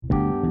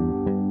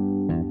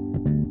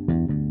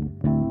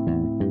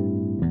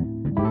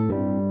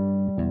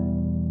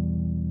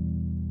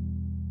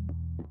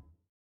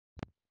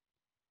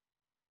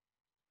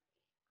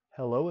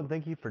Hello, and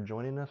thank you for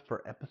joining us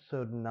for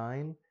episode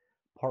 9,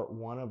 part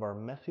 1 of our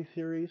Messy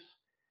series.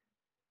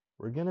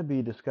 We're going to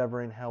be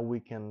discovering how we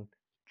can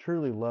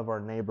truly love our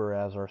neighbor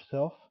as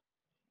ourselves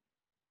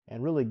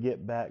and really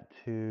get back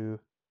to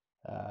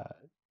uh,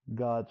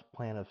 God's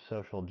plan of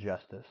social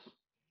justice.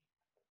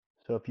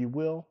 So, if you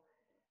will,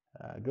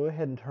 go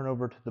ahead and turn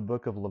over to the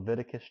book of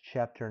Leviticus,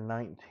 chapter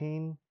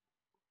 19.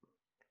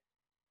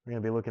 We're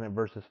going to be looking at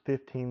verses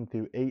 15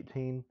 through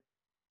 18.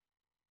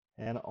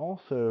 And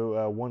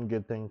also, one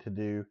good thing to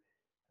do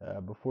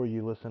before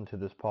you listen to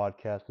this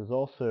podcast is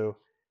also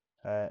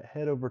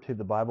head over to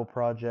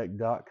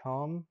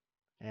thebibleproject.com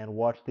and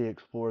watch the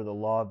Explore the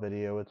Law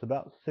video. It's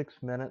about 6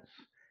 minutes,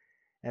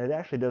 and it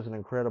actually does an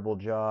incredible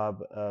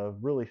job of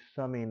really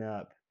summing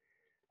up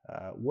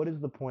what is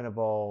the point of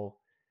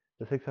all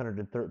the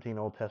 613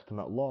 Old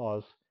Testament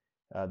laws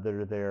that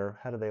are there,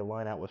 how do they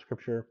line out with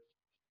Scripture,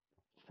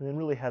 and then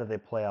really how do they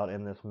play out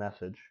in this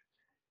message.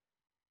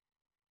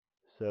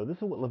 So this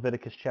is what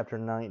Leviticus chapter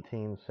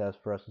 19 says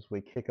for us as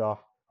we kick off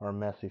our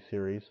Messy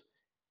series.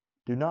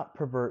 Do not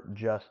pervert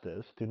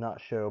justice. Do not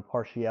show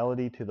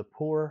partiality to the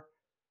poor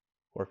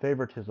or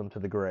favoritism to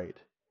the great,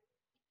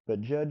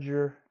 but judge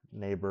your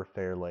neighbor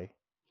fairly.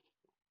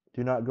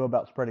 Do not go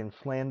about spreading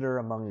slander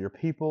among your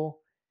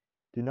people.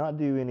 Do not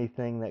do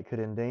anything that could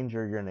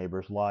endanger your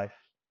neighbor's life.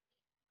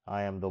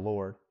 I am the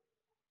Lord.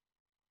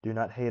 Do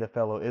not hate a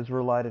fellow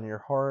Israelite in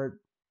your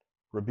heart.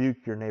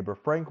 Rebuke your neighbor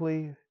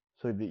frankly,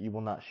 so that you will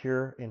not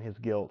share in his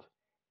guilt.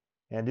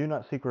 And do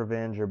not seek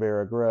revenge or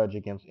bear a grudge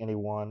against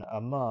anyone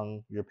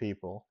among your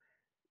people,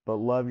 but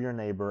love your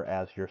neighbor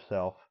as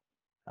yourself.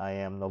 I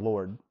am the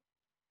Lord.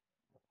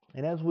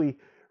 And as we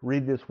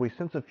read this, we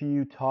sense a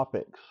few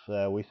topics.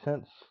 We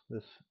sense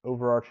this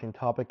overarching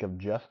topic of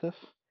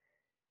justice.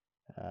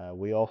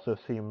 We also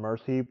see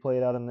mercy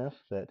played out in this,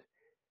 that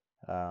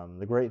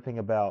the great thing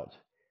about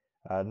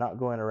not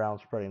going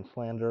around spreading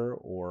slander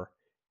or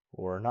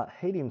not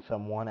hating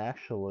someone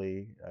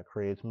actually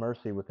creates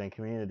mercy within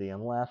community.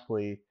 And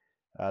lastly,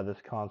 this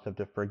concept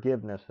of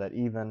forgiveness, that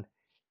even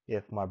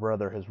if my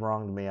brother has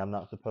wronged me, I'm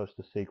not supposed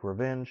to seek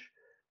revenge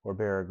or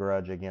bear a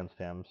grudge against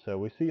him. So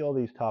we see all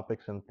these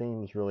topics and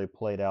themes really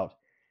played out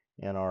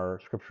in our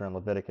scripture in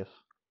Leviticus.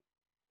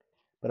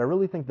 But I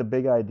really think the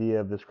big idea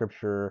of the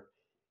scripture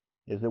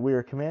is that we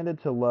are commanded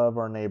to love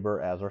our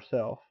neighbor as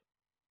ourselves.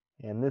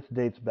 And this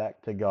dates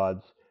back to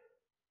God's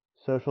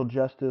social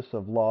justice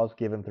of laws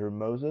given through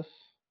Moses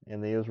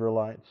and the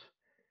Israelites.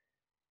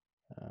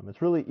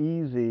 It's really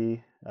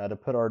easy to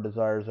put our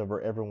desires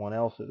over everyone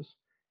else's.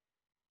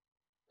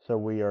 So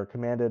we are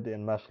commanded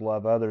and must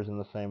love others in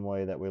the same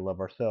way that we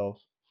love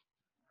ourselves.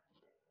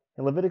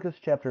 In Leviticus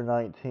chapter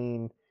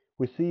 19,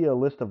 we see a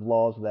list of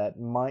laws that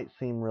might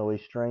seem really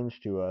strange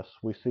to us.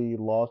 We see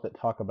laws that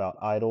talk about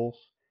idols,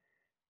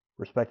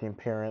 respecting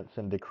parents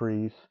and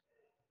decrees.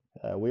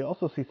 We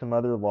also see some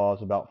other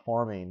laws about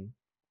farming,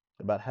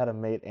 about how to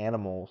mate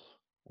animals,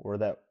 or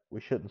that we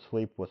shouldn't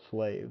sleep with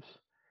slaves.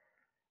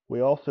 We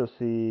also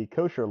see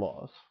kosher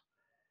laws.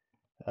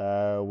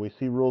 We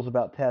see rules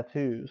about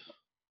tattoos,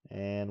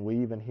 and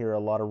we even hear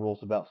a lot of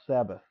rules about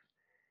Sabbath.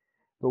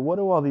 But what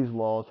do all these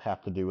laws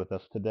have to do with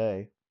us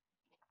today,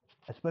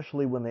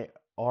 especially when they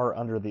are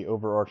under the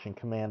overarching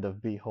command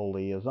of be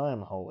holy as I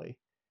am holy?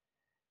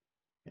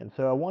 And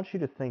so I want you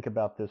to think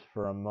about this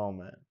for a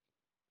moment.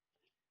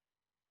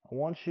 I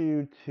want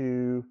you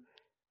to,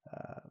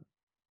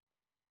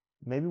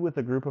 maybe with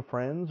a group of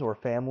friends or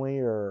family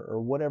or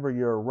whatever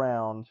you're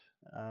around,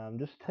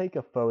 just take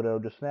a photo,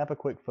 just snap a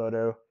quick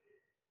photo,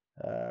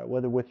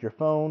 whether with your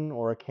phone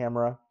or a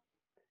camera.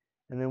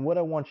 And then what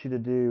I want you to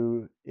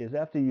do is,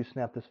 after you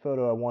snap this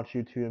photo, I want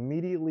you to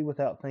immediately,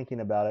 without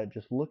thinking about it,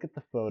 just look at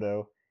the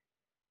photo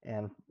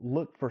and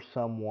look for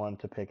someone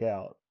to pick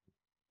out.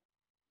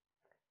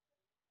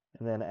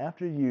 And then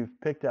after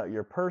you've picked out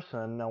your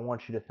person, I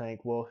want you to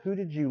think, well, who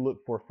did you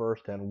look for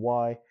first and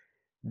why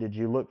did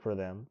you look for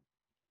them?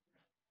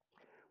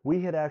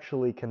 We had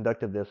actually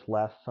conducted this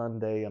last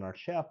Sunday in our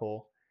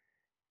chapel,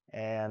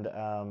 and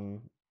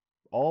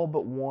all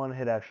but one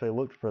had actually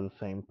looked for the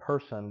same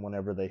person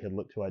whenever they had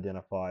looked to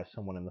identify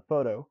someone in the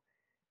photo.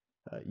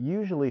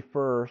 Usually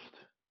first,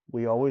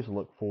 we always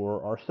look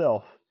for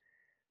ourselves.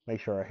 Make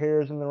sure our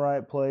hair is in the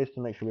right place,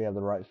 to make sure we have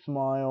the right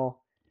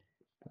smile,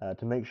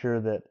 to make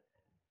sure that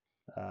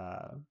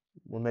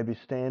we're maybe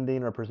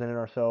standing or presenting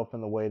ourselves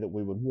in the way that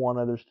we would want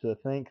others to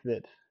think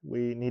that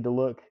we need to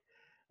look.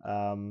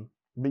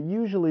 But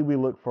usually we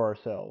look for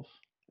ourselves.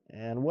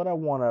 And what I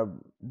want to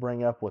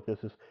bring up with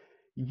this is,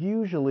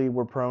 usually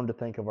we're prone to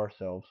think of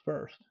ourselves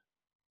first.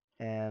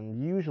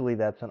 And usually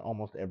that's in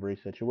almost every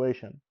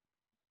situation.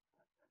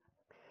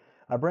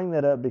 I bring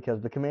that up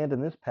because the command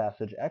in this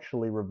passage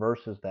actually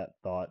reverses that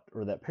thought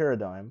or that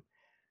paradigm,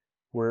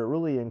 where it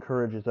really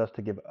encourages us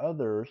to give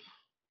others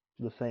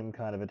the same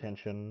kind of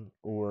attention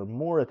or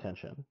more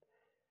attention.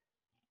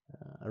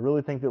 I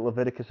really think that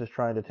Leviticus is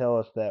trying to tell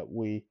us that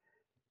we,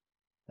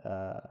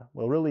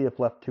 well, really, if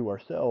left to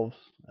ourselves,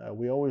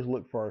 we always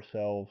look for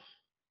ourselves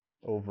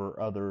over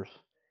others.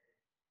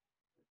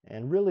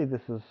 And really,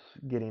 this is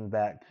getting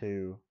back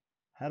to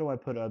How do I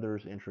put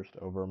others' interest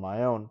over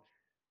my own?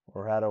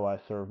 Or how do I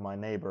serve my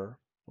neighbor?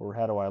 Or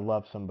how do I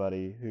love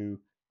somebody who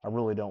I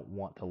really don't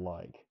want to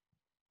like?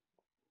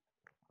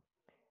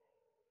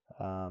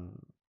 Um,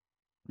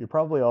 you're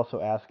probably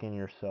also asking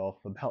yourself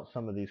about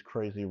some of these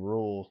crazy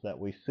rules that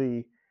we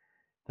see,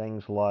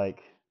 things like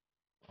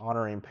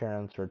honoring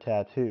parents or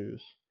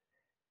tattoos.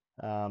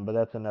 But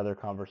that's another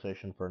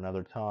conversation for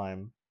another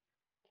time.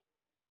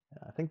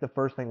 I think the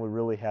first thing we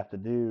really have to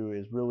do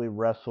is really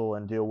wrestle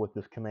and deal with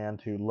this command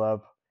to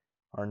love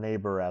our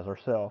neighbor as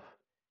ourselves.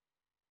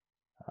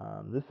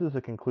 This is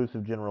a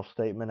conclusive general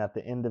statement at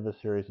the end of a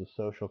series of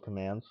social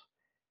commands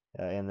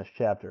in this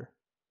chapter.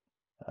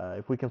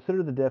 If we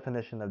consider the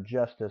definition of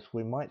justice,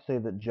 we might say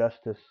that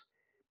justice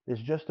is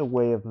just a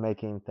way of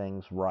making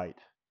things right,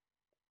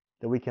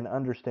 that we can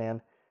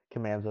understand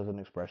commands as an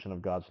expression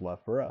of God's love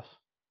for us.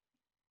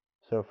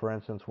 So, for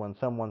instance, when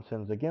someone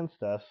sins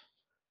against us,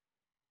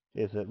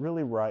 is it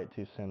really right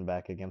to sin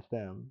back against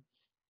them?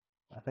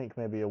 I think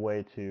maybe a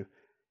way to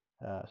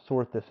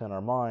sort this in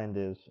our mind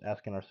is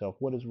asking ourselves,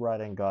 what is right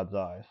in God's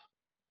eyes?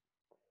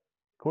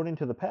 According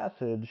to the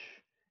passage,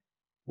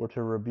 we're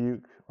to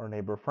rebuke our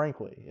neighbor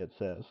frankly, it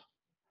says,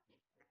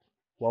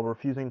 while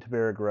refusing to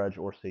bear a grudge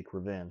or seek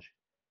revenge.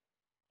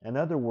 In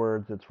other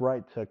words, it's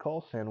right to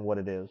call sin what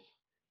it is,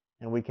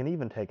 and we can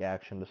even take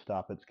action to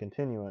stop its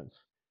continuance.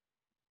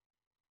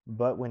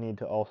 But we need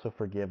to also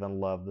forgive and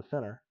love the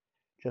sinner,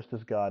 just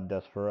as God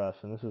does for us,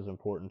 and this is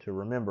important to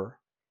remember.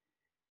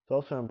 It's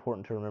also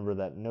important to remember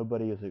that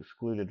nobody is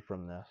excluded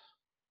from this,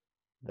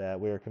 that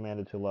we are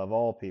commanded to love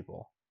all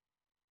people,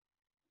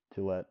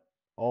 to let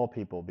all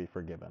people be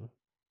forgiven.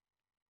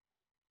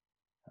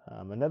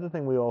 Another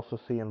thing we also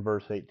see in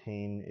verse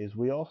 18 is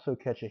we also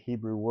catch a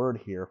Hebrew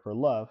word here for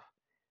love,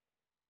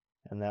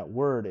 and that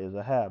word is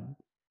ahab.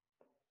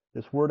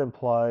 This word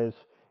implies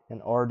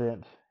an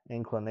ardent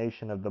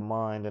inclination of the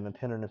mind and a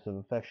tenderness of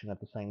affection at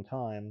the same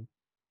time.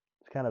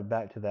 It's kind of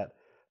back to that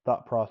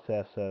thought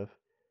process of,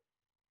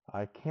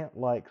 I can't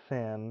like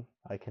sin,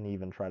 I can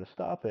even try to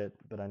stop it,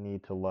 but I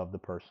need to love the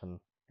person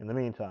in the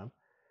meantime.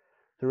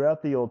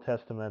 Throughout the Old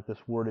Testament,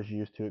 this word is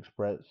used to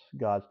express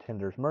God's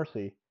tender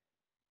mercy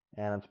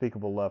and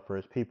unspeakable love for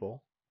his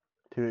people,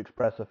 to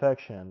express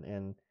affection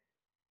in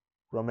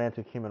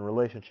romantic human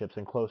relationships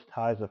and close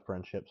ties of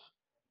friendships,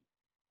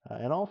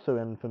 and also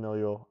in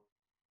familial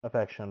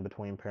affection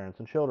between parents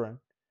and children.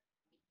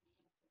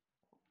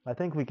 I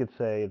think we could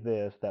say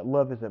this, that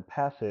love isn't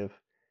passive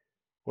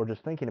or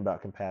just thinking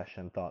about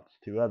compassion thoughts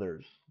to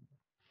others.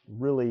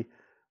 Really,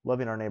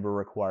 loving our neighbor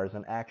requires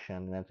an action,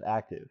 and it's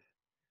active.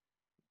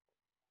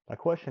 My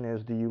question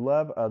is, do you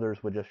love others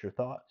with just your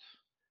thoughts?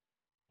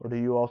 Or do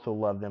you also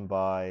love them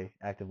by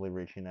actively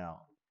reaching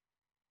out?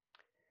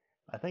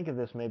 I think of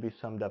this maybe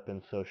summed up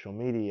in social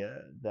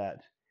media,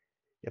 that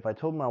if I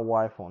told my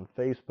wife on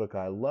Facebook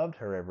I loved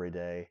her every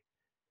day,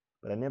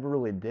 but I never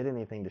really did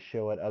anything to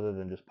show it other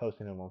than just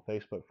posting them on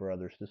Facebook for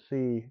others to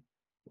see,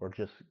 or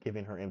just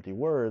giving her empty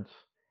words,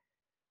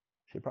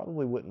 she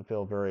probably wouldn't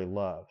feel very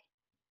loved.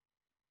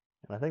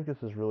 And I think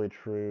this is really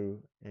true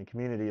in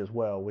community as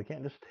well. We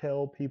can't just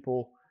tell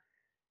people,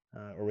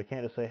 or we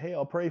can't just say, hey,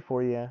 I'll pray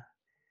for you,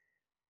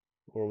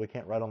 or we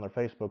can't write on their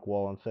Facebook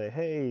wall and say,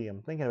 hey,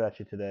 I'm thinking about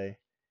you today.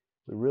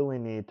 We really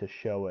need to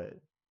show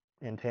it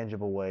in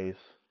tangible ways.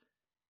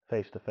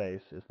 Face to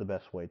face is the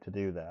best way to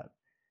do that.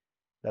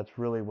 That's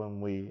really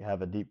when we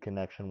have a deep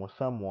connection with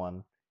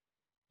someone,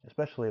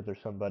 especially if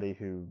there's somebody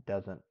who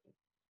doesn't,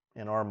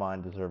 in our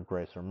mind, deserve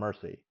grace or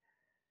mercy.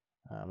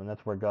 And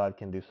that's where God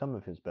can do some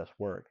of his best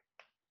work.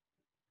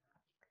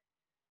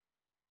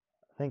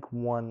 I think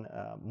one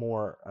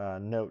more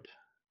note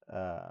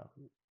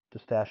to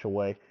stash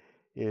away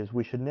is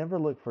we should never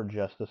look for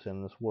justice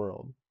in this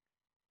world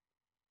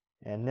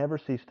and never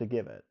cease to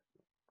give it.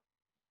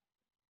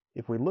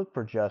 If we look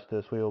for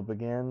justice, we will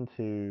begin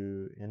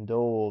to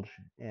indulge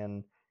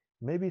in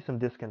maybe some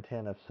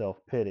discontent of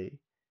self-pity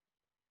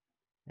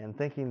and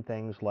thinking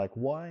things like,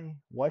 why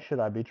should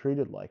I be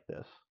treated like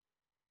this?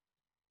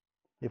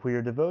 If we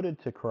are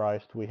devoted to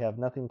Christ, we have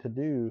nothing to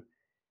do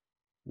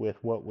with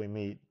what we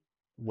meet,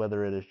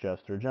 whether it is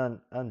just or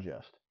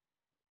unjust.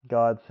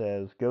 God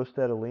says, go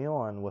steadily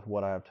on with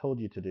what I have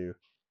told you to do,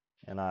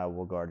 and I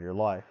will guard your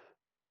life.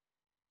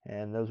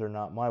 And those are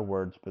not my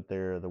words, but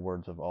they're the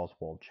words of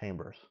Oswald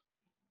Chambers.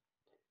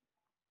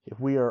 If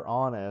we are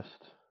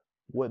honest,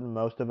 wouldn't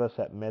most of us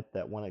admit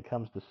that when it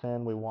comes to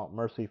sin, we want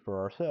mercy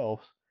for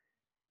ourselves,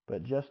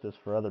 but justice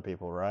for other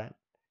people, right?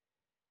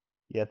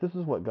 Yet this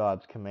is what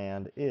God's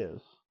command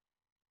is.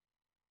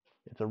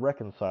 It's a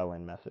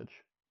reconciling message,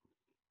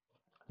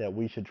 that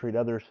we should treat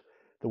others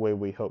the way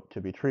we hope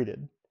to be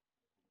treated.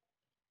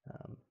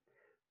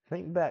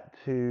 Think back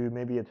to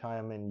maybe a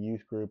time in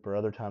youth group or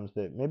other times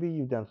that maybe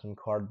you've done some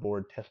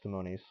cardboard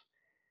testimonies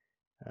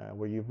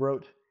where you've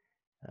wrote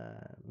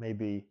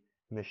maybe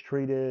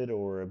mistreated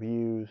or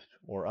abused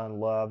or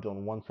unloved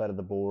on one side of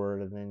the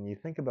board, and then you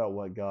think about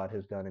what God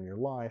has done in your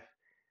life.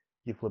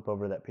 You flip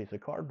over that piece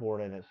of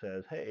cardboard and it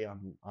says, hey,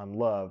 I'm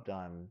loved,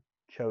 I'm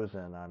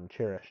chosen, I'm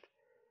cherished.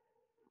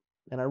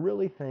 And I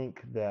really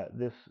think that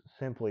this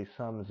simply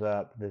sums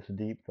up this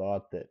deep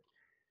thought that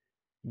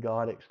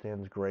God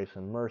extends grace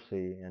and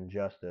mercy and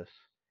justice,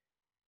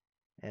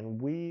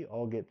 and we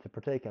all get to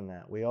partake in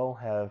that. We all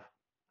have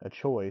a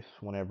choice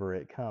whenever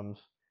it comes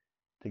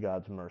to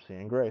God's mercy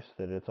and grace,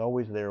 that it's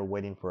always there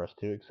waiting for us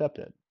to accept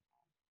it.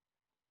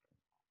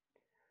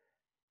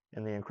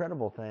 And the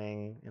incredible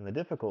thing and the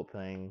difficult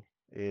thing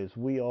is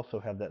we also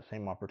have that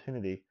same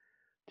opportunity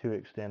to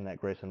extend that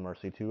grace and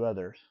mercy to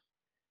others.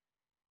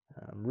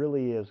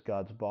 Really, as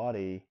God's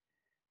body,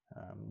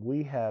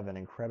 we have an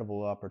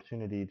incredible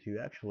opportunity to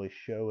actually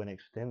show and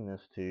extend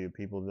this to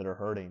people that are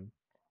hurting,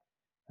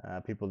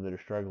 people that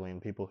are struggling,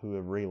 people who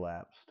have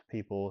relapsed,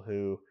 people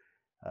who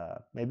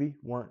maybe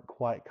weren't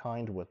quite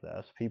kind with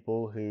us,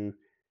 people who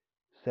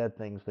said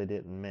things they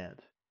didn't mean.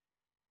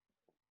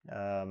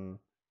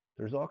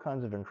 There's all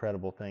kinds of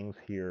incredible things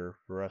here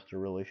for us to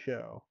really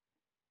show.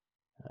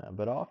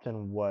 But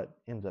often what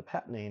ends up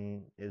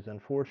happening is,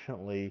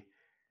 unfortunately,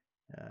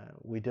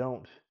 we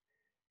don't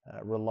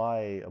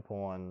rely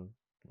upon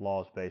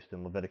laws based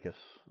in Leviticus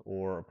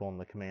or upon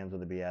the commands of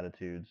the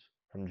Beatitudes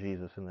from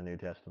Jesus in the New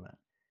Testament.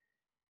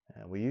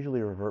 We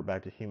usually revert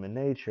back to human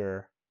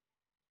nature,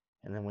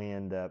 and then we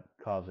end up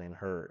causing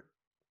hurt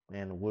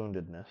and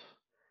woundedness.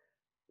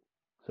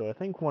 So I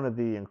think one of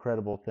the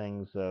incredible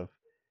things of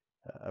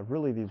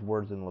really these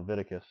words in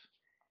Leviticus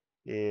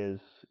is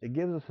it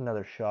gives us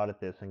another shot at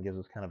this and gives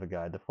us kind of a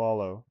guide to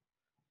follow.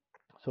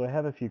 So I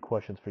have a few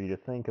questions for you to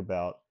think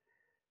about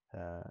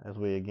as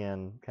we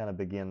again kind of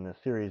begin this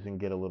series and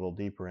get a little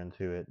deeper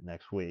into it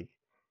next week.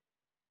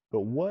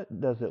 But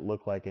what does it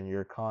look like in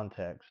your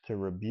context to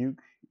rebuke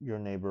your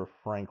neighbor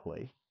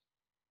frankly,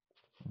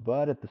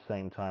 but at the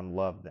same time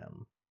love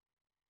them?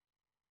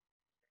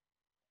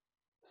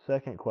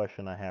 Second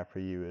question I have for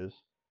you is,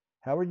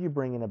 how are you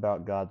bringing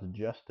about God's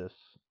justice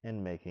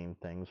in making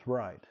things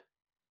right?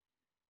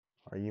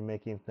 Are you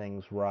making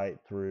things right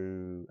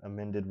through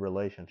amended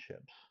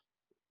relationships,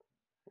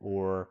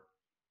 or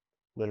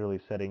literally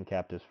setting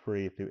captives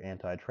free through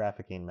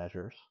anti-trafficking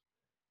measures,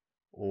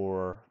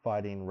 or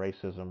fighting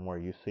racism where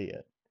you see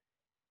it?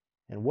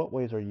 In what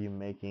ways are you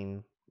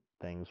making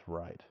things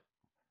right?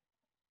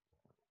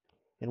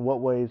 In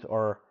what ways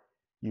are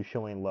you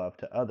showing love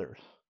to others?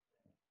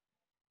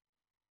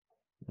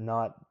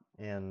 Not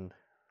in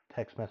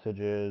text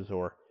messages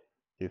or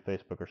through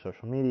Facebook or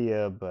social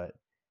media, but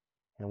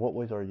in what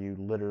ways are you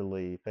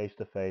literally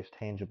face-to-face,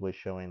 tangibly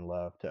showing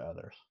love to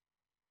others?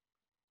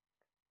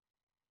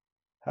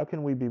 How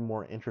can we be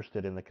more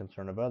interested in the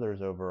concern of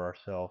others over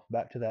ourselves?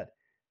 Back to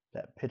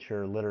that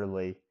picture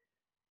literally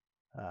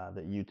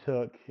that you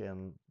took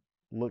and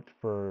looked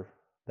for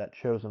that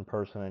chosen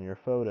person in your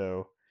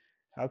photo.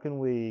 How can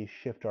we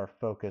shift our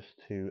focus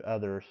to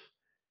others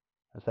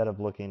instead of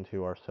looking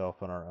to ourselves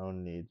and our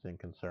own needs and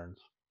concerns?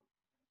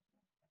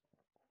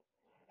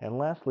 And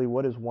lastly,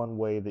 what is one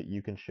way that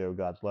you can show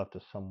God's love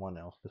to someone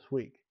else this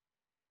week?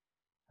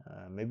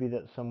 Maybe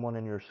that's someone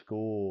in your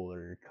school or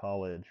your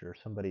college or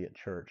somebody at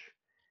church.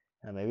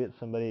 Maybe it's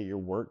somebody at your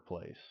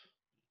workplace.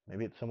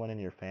 Maybe it's someone in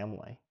your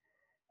family.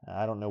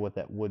 I don't know what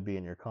that would be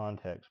in your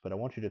context, but I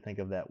want you to think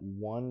of that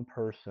one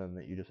person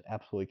that you just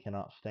absolutely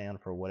cannot stand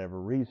for whatever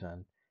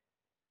reason,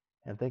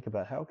 and think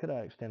about, how could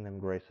I extend them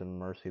grace and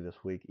mercy this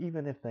week,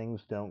 even if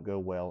things don't go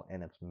well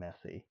and it's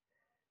messy?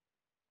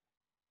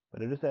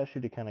 But I just ask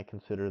you to kind of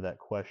consider that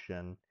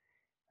question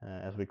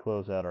as we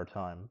close out our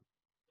time.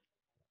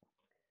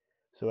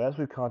 So as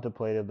we've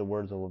contemplated the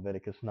words of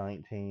Leviticus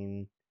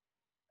 19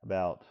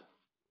 about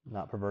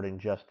not perverting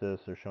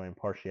justice or showing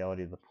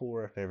partiality to the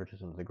poor,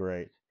 favoritism to the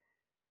great,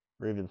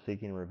 or even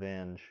seeking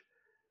revenge,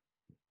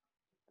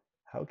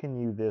 how can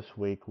you this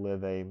week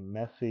live a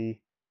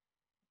messy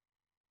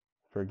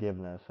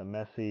forgiveness, a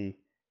messy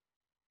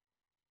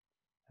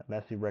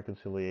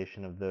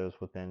reconciliation of those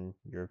within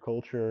your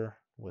culture,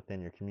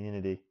 within your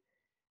community,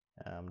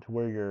 to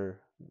where you're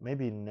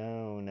maybe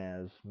known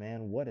as,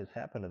 man, what has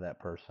happened to that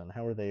person?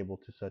 How are they able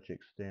to such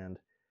extend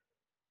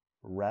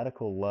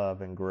radical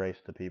love and grace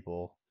to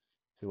people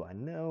who I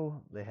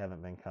know they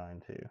haven't been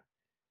kind to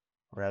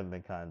or haven't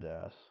been kind to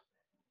us?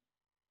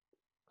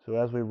 So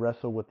as we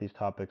wrestle with these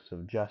topics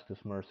of justice,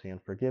 mercy,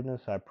 and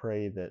forgiveness, I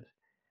pray that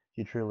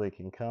you truly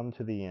can come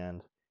to the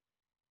end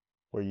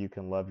where you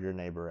can love your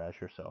neighbor as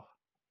yourself.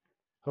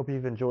 Hope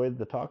you've enjoyed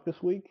the talk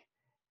this week.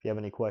 If you have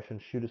any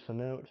questions, shoot us a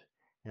note,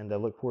 and I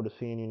look forward to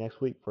seeing you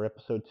next week for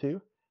episode 2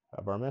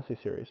 of our Messy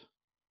series.